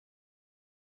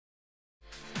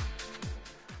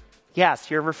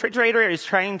Yes, your refrigerator is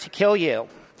trying to kill you.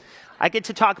 I get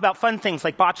to talk about fun things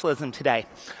like botulism today.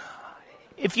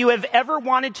 If you have ever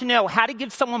wanted to know how to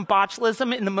give someone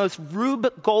botulism in the most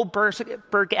Rube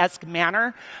Goldberg-esque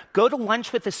manner, go to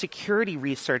lunch with a security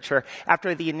researcher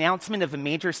after the announcement of a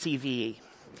major CVE.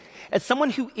 As someone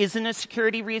who isn't a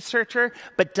security researcher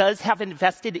but does have a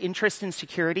vested interest in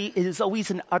security, it is always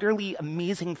an utterly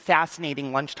amazing,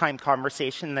 fascinating lunchtime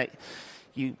conversation that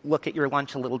you look at your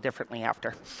lunch a little differently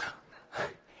after.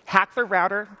 Hack their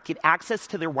router, get access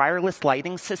to their wireless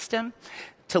lighting system,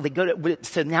 so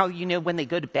now you know when they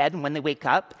go to bed and when they wake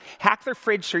up. Hack their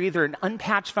fridge for either an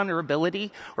unpatched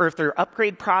vulnerability or if their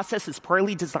upgrade process is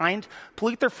poorly designed,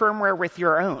 pollute their firmware with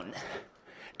your own.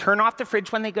 Turn off the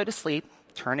fridge when they go to sleep,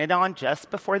 turn it on just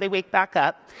before they wake back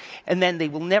up, and then they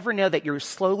will never know that you're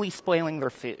slowly spoiling their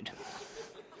food.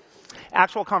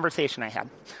 Actual conversation I had.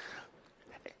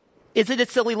 Is it a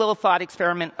silly little thought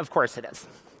experiment? Of course it is.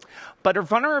 But are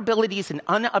vulnerabilities in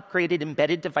unupgraded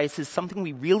embedded devices something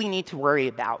we really need to worry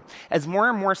about? As more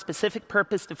and more specific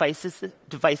purpose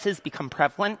devices become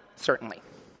prevalent? Certainly.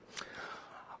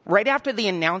 Right after the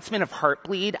announcement of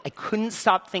Heartbleed, I couldn't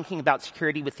stop thinking about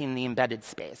security within the embedded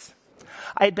space.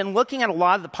 I had been looking at a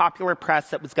lot of the popular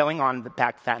press that was going on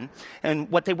back then and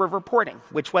what they were reporting,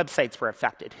 which websites were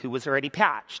affected, who was already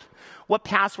patched, what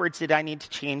passwords did I need to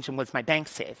change, and was my bank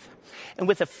safe. And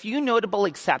with a few notable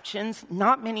exceptions,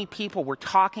 not many people were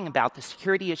talking about the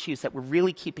security issues that were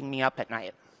really keeping me up at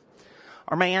night.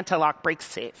 Are my anti-lock brakes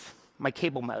safe? My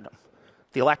cable modem?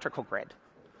 The electrical grid?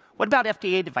 What about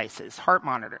FDA devices, heart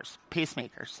monitors,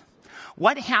 pacemakers?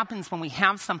 What happens when we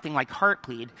have something like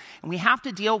Heartbleed and we have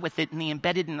to deal with it in the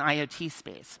embedded and IoT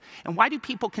space? And why do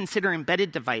people consider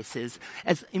embedded devices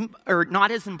or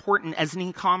not as important as an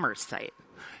e-commerce site?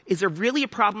 Is there really a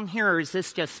problem here, or is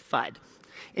this just FUD?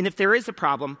 And if there is a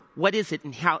problem, what is it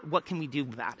and what can we do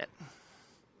about it?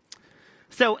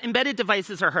 So embedded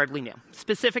devices are hardly new.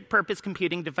 Specific purpose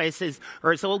computing devices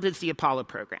are as old as the Apollo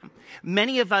program.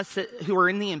 Many of us who are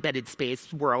in the embedded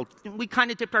space world, we kind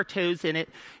of dipped our toes in it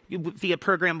via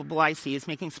programmable ICs,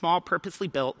 making small, purposely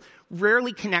built,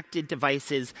 rarely connected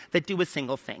devices that do a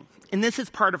single thing. And this is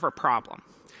part of our problem.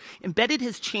 Embedded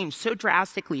has changed so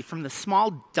drastically from the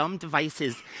small, dumb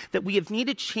devices that we have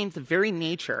needed to change the very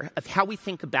nature of how we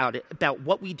think about it, about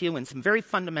what we do in some very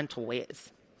fundamental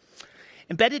ways.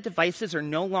 Embedded devices are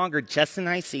no longer just an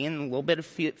IC and a little bit of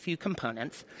few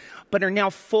components, but are now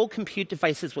full compute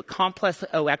devices with complex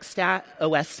OS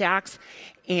stacks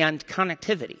and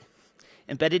connectivity.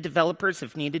 Embedded developers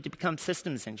have needed to become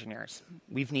systems engineers.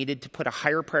 We've needed to put a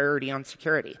higher priority on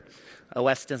security,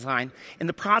 OS design, and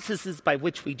the processes by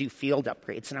which we do field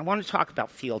upgrades. And I want to talk about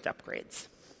field upgrades.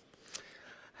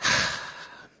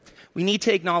 We need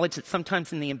to acknowledge that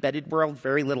sometimes in the embedded world,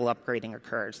 very little upgrading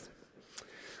occurs.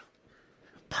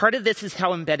 Part of this is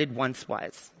how embedded once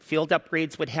was. Field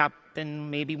upgrades would happen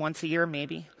maybe once a year,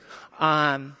 maybe.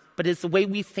 But as the way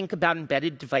we think about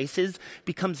embedded devices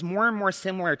becomes more and more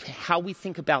similar to how we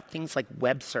think about things like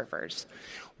web servers,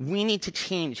 we need to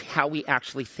change how we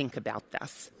actually think about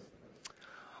this.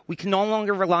 We can no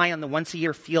longer rely on the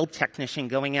once-a-year field technician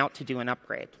going out to do an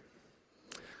upgrade.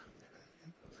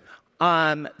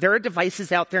 There are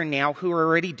devices out there now who are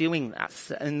already doing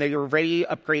this, and they're already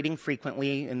upgrading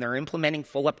frequently, and they're implementing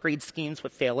full upgrade schemes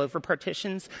with failover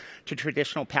partitions to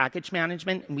traditional package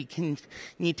management, and we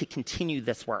need to continue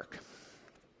this work.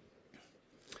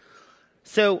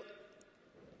 So,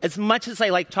 as much as I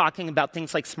like talking about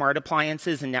things like smart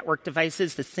appliances and network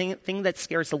devices, the thing that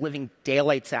scares the living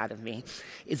daylights out of me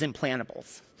is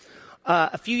implantables.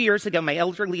 A few years ago, my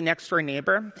elderly next-door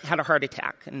neighbor had a heart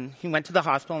attack, and he went to the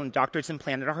hospital, and doctors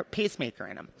implanted a pacemaker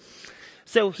in him.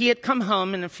 So he had come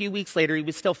home, and a few weeks later, he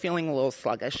was still feeling a little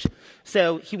sluggish.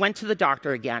 So he went to the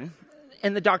doctor again,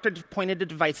 and the doctor pointed a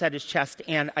device at his chest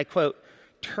and, I quote,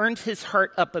 turned his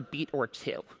heart up a beat or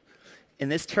two.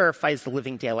 And this terrifies the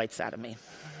living daylights out of me.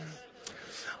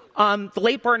 The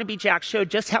late Barnaby Jack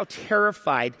showed just how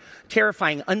terrifying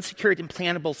unsecured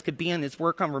implantables could be in his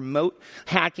work on remote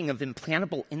hacking of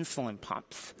implantable insulin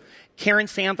pumps. Karen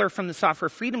Sandler from the Software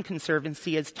Freedom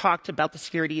Conservancy has talked about the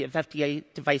security of FDA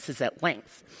devices at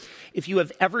length. If you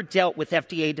have ever dealt with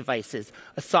FDA devices,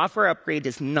 a software upgrade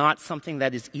is not something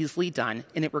that is easily done,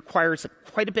 and it requires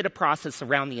quite a bit of process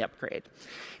around the upgrade.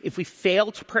 If we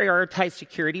fail to prioritize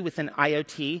security within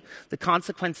IoT, the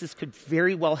consequences could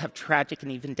very well have tragic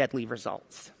and even deadly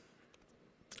results.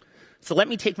 So let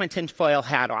me take my tinfoil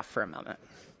hat off for a moment.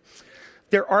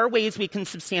 There are ways we can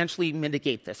substantially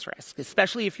mitigate this risk,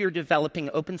 especially if you're developing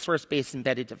open-source-based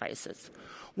embedded devices.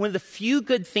 One of the few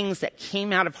good things that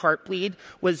came out of Heartbleed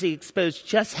was it exposed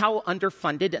just how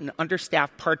underfunded and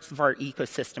understaffed parts of our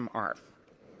ecosystem are.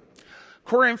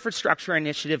 Core Infrastructure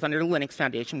Initiative under the Linux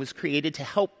Foundation was created to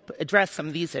help address some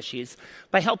of these issues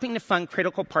by helping to fund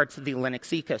critical parts of the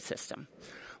Linux ecosystem.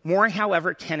 More,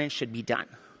 however, can and should be done.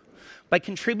 By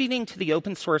contributing to the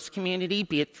open source community,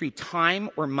 be it through time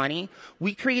or money,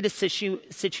 we create a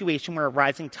situation where a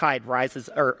rising tide lifts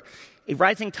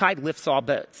all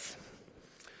boats.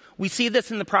 We see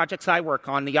this in the projects I work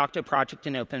on, the Yocto Project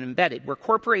and OpenEmbedded, where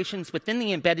corporations within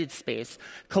the embedded space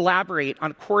collaborate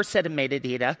on a core set of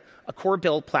metadata, a core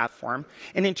build platform,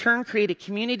 and in turn create a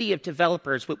community of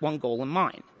developers with one goal in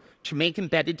mind, to make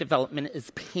embedded development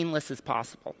as painless as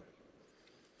possible.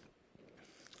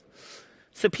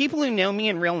 So people who know me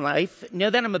in real life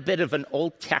know that I'm a bit of an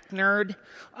old tech nerd.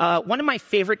 One of my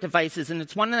favorite devices, and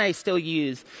it's one that I still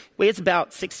use, weighs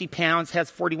about 60 pounds, has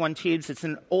 41 tubes. It's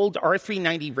an old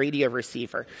R390 radio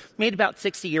receiver, made about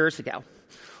 60 years ago.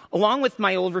 Along with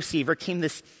my old receiver came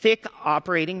this thick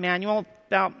operating manual,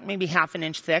 about maybe half an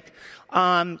inch thick.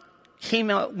 Came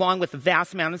along with a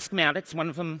vast amount of schematics, one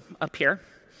of them up here.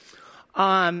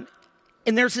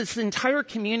 And there's this entire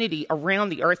community around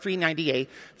the R390A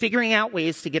figuring out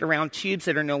ways to get around tubes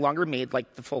that are no longer made,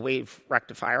 like the full-wave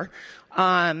rectifier,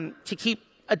 to keep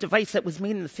a device that was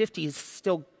made in the 50s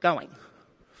still going.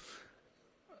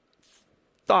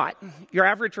 Thought, your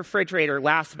average refrigerator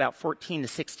lasts about 14 to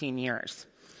 16 years.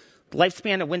 The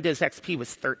lifespan of Windows XP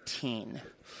was 13.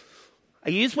 I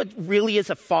use what really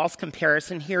is a false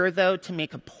comparison here, though, to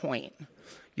make a point.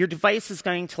 Your device is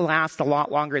going to last a lot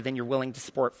longer than you're willing to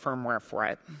support firmware for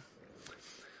it.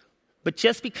 But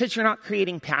just because you're not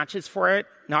creating patches for it,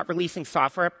 not releasing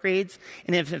software upgrades,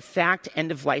 and if in fact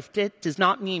end-of-lifed it, does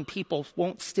not mean people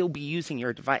won't still be using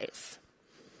your device.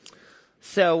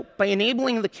 So by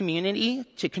enabling the community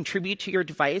to contribute to your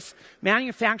device,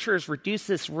 manufacturers reduce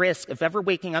this risk of ever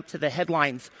waking up to the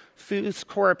headlines, Foo's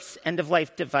Corp's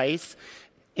end-of-life device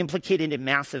implicated in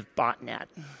massive botnet.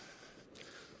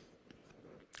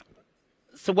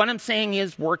 So what I'm saying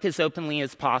is work as openly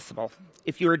as possible.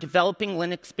 If you are developing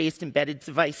Linux-based embedded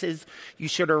devices, you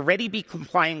should already be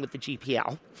complying with the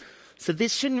GPL. So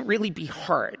this shouldn't really be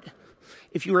hard.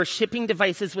 If you are shipping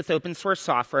devices with open source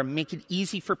software, make it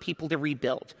easy for people to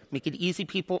rebuild. Make it easy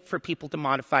for people to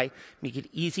modify. Make it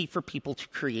easy for people to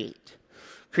create.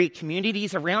 Create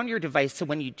communities around your device so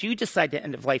when you do decide to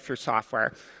end-of-life your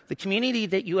software, the community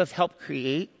that you have helped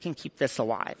create can keep this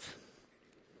alive.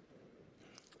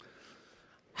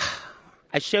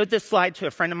 I showed this slide to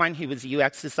a friend of mine who was a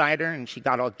UX designer, and she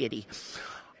got all giddy.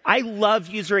 I love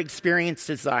user experience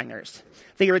designers.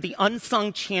 They are the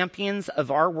unsung champions of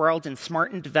our world, and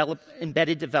smart and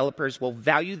embedded developers will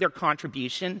value their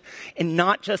contribution, and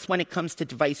not just when it comes to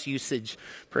device usage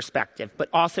perspective, but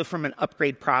also from an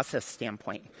upgrade process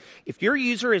standpoint. If your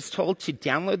user is told to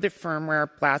download the firmware,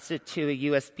 blast it to a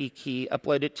USB key,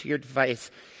 upload it to your device,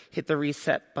 hit the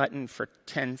reset button for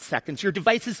 10 seconds, your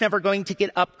device is never going to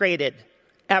get upgraded.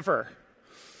 Ever.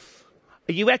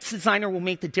 A UX designer will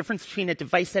make the difference between a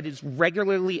device that is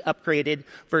regularly upgraded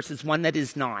versus one that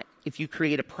is not. If you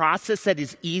create a process that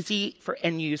is easy for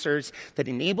end users, that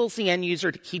enables the end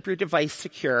user to keep your device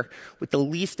secure with the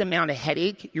least amount of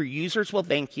headache, your users will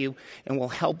thank you and will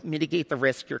help mitigate the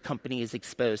risk your company is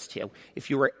exposed to if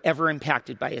you are ever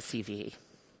impacted by a CVE.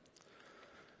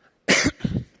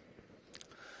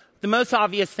 The most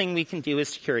obvious thing we can do is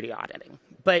security auditing.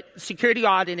 But security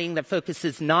auditing that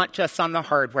focuses not just on the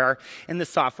hardware and the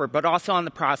software, but also on the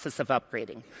process of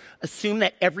upgrading. Assume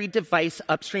that every device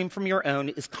upstream from your own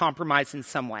is compromised in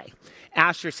some way.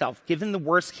 Ask yourself, given the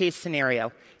worst case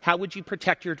scenario, how would you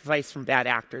protect your device from bad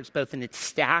actors, both in its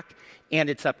stack and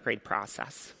its upgrade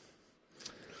process?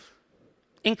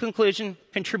 In conclusion,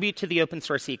 contribute to the open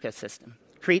source ecosystem.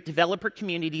 Create developer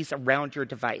communities around your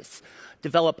device.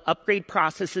 Develop upgrade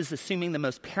processes assuming the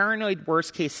most paranoid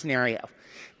worst-case scenario.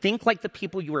 Think like the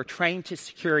people you are trying to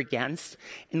secure against.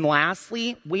 And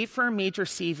lastly, wait for a major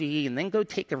CVE and then go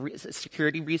take a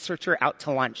security researcher out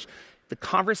to lunch. The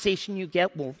conversation you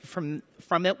get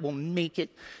from it will make it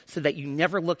so that you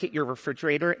never look at your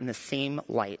refrigerator in the same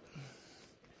light.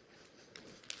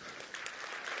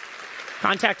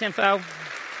 Contact info.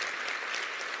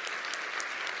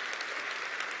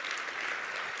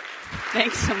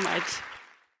 Thanks so much.